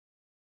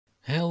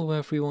Hello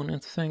everyone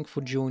and thanks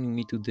for joining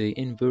me today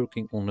in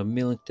working on a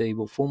milling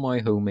table for my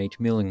homemade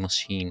milling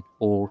machine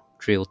or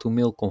drill to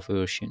mill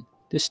conversion.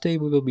 This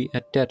table will be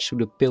attached to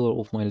the pillar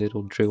of my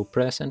little drill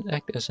press and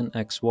act as an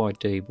XY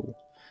table.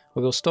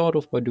 I will start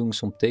off by doing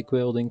some TIG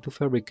welding to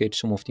fabricate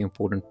some of the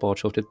important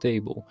parts of the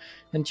table.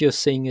 And just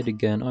saying it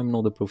again, I'm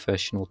not a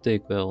professional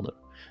TIG welder.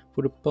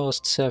 For the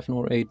past 7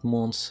 or 8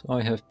 months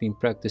I have been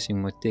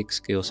practicing my TIG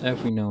skills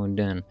every now and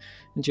then,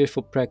 and just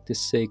for practice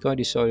sake I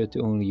decided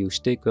to only use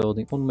stick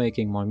welding on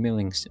making my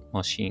milling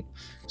machine,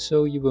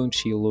 so you won't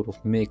see a lot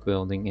of MIG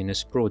welding in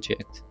this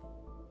project.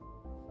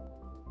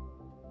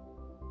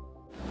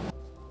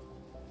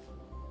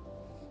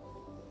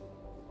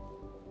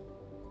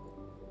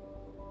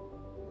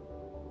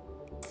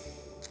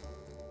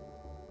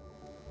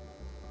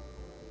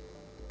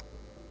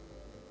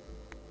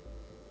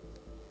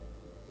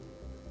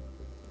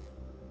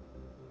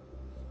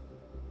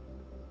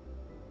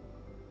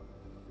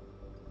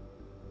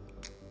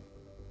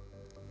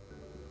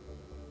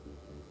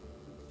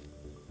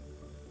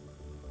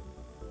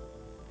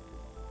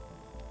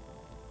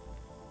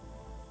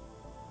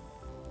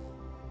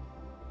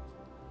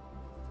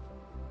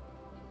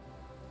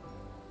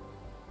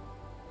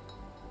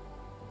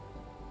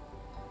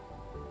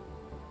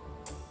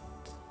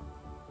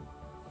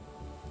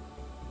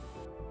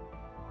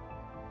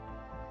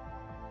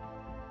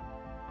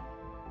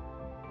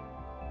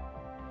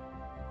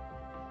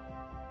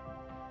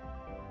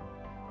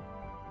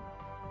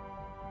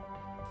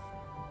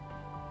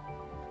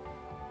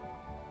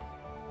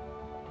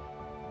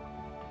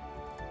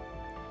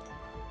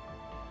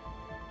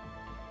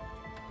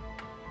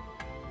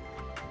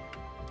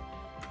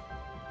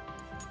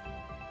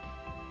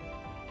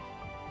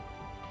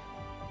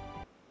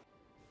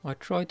 I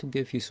tried to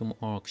give you some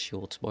arc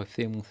shots by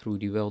filming through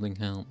the welding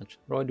helmet.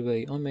 Right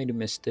away I made a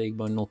mistake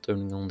by not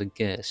turning on the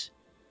gas.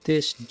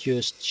 This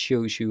just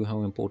shows you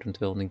how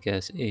important welding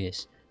gas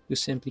is. You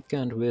simply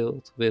can't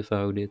weld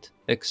without it,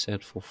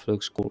 except for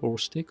flux core or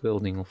stick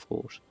welding of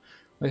course.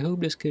 I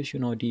hope this gives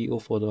you an idea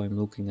of what I'm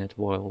looking at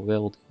while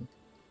welding.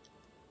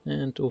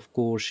 And of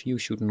course you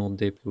should not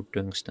dip your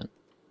tungsten.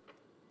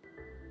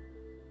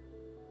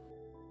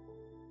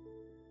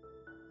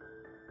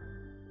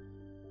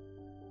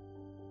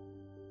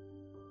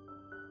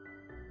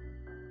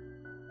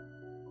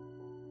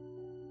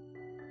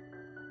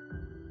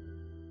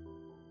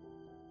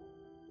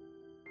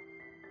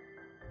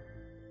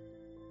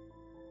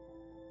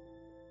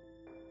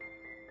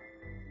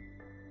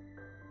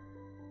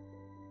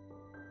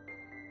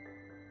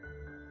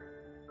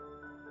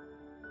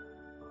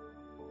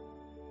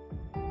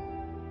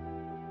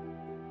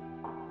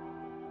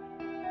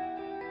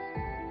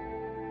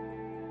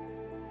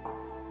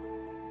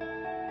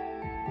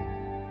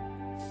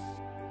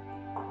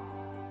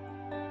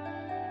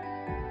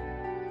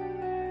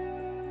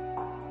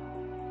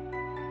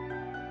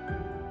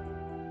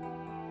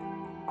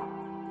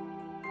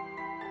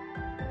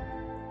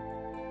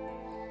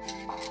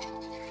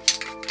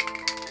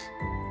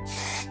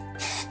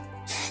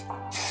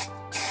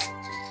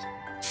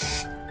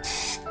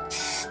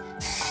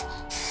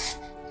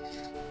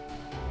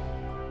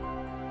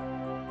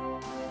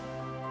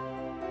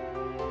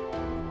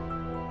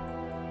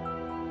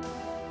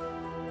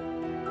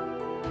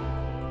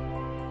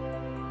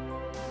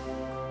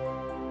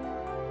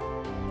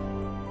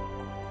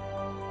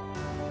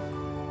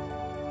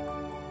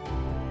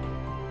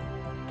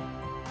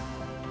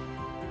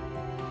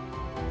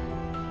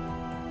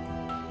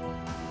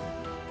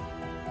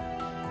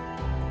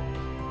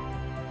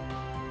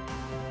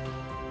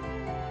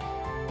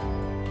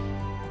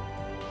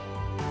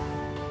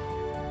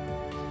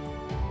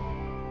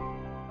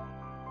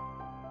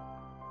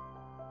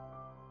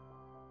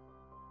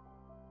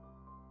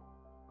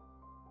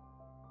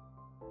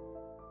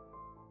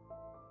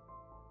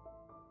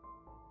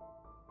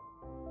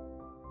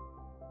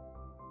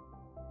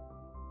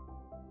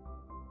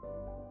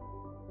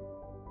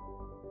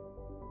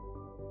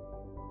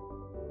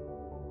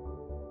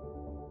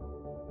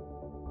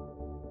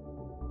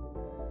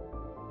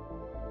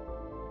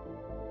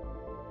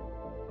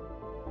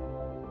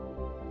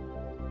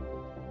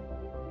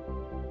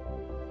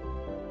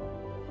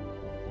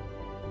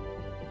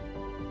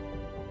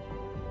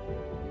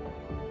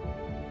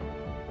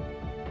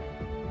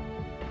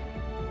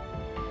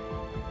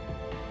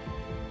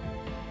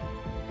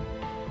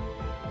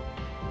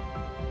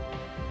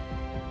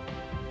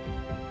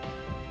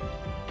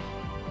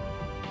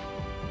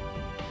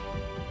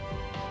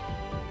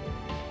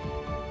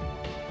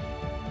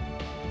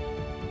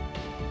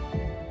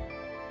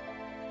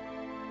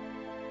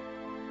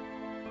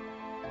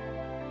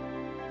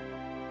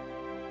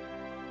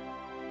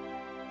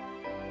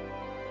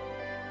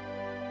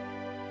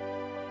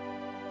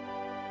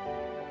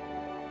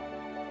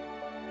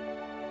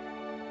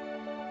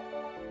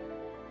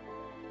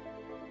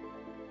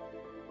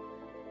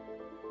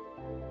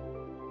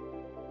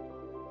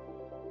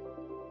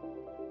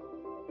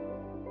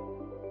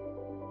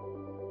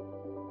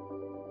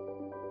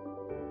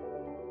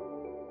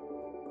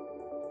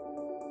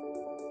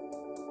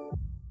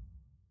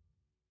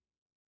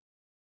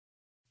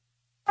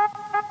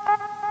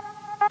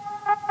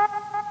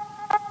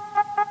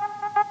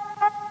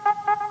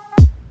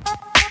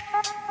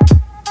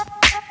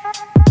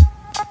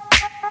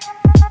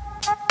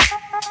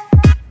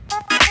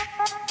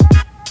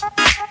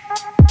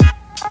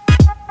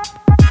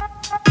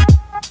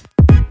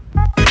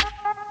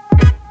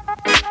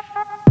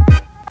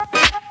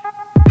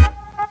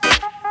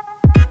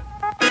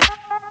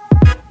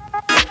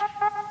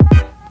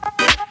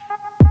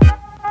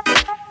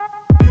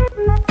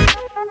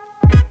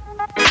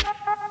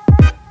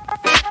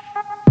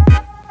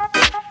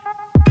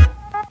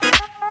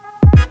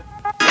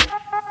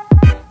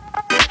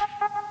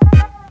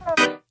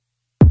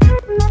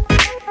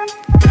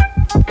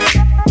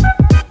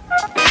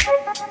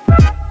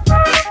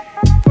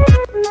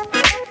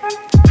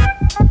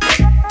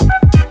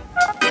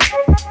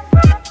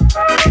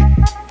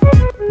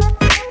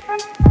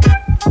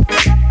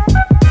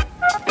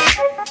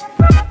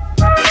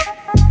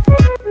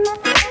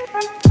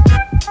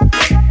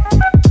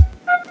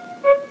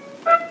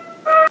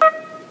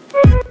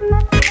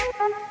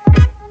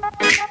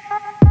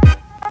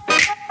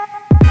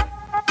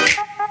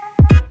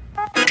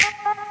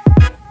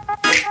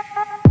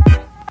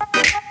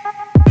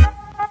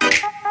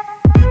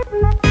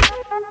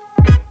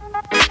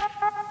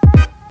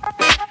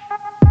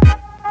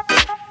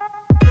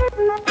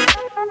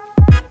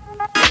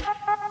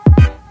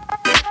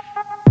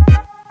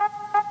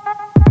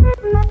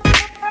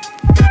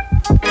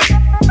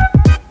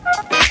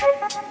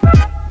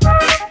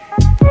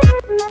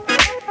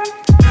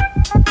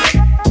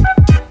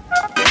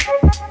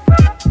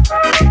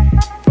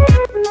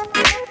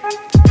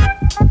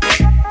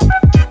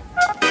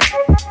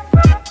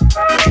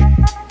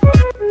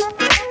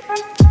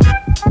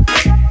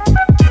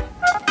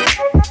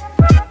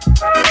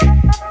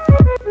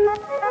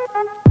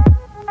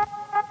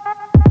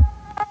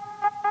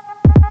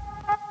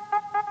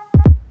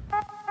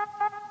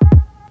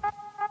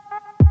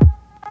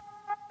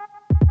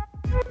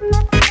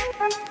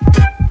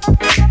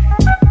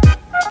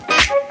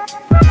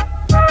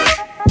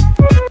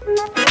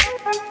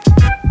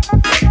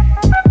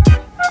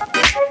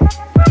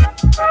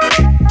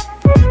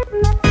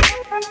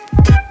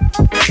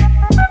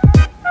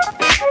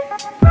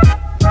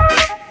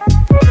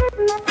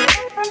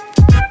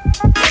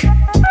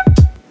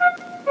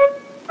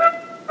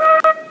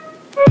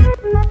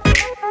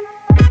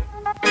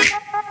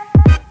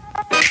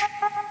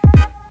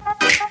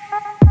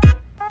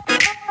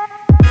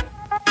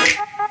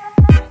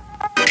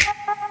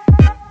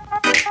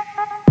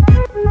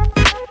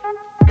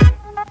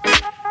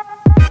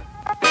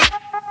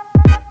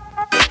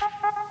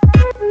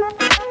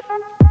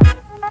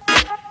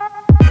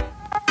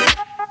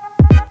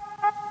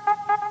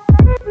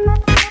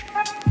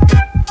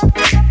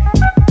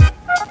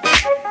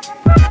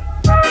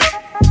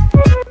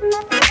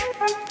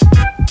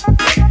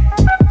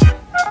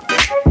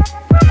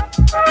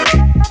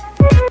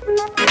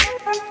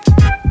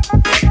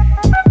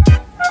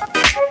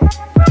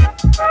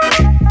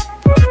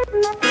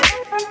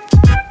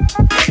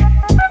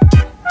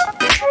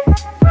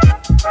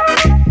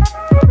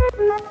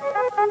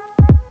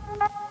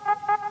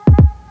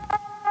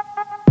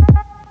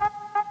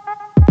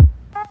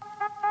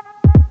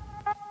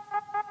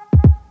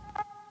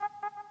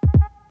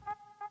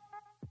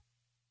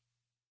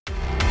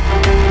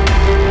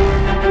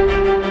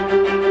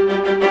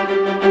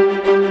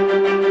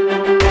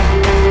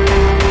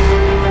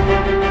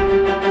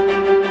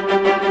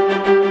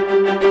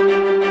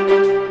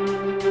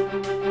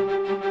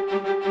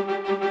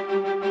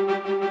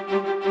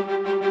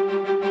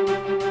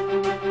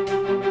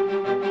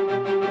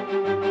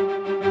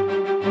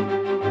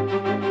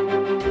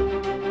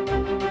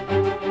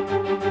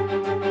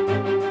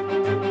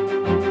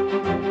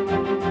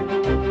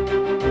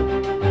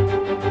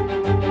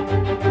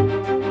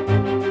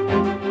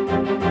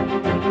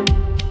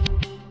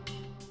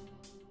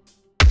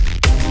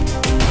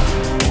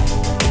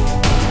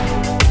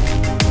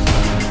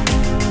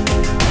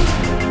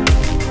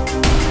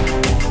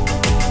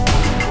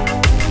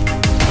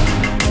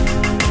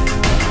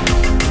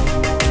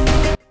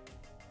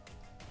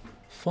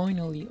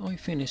 Finally, I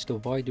finished the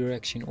Y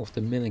direction of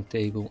the milling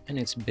table and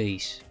its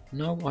base.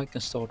 Now I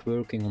can start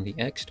working on the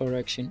X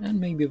direction and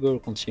maybe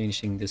work on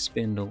changing the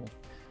spindle.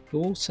 The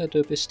whole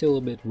setup is still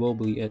a bit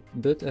wobbly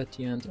but at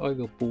the end I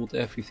will bolt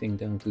everything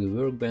down to the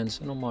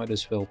workbench, and I might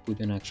as well put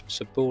an extra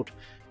support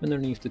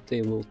underneath the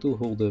table to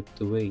hold up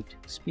the weight.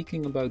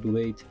 Speaking about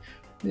weight,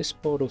 this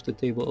part of the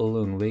table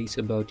alone weighs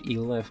about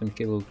 11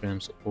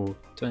 kilograms or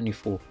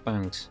 24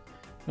 pounds.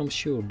 I'm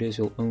sure this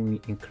will only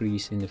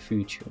increase in the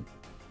future.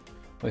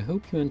 I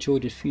hope you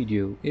enjoyed this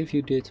video. If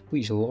you did,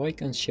 please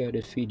like and share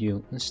this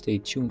video and stay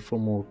tuned for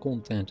more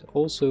content.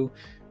 Also,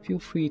 feel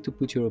free to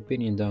put your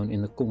opinion down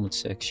in the comment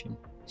section.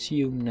 See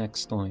you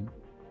next time.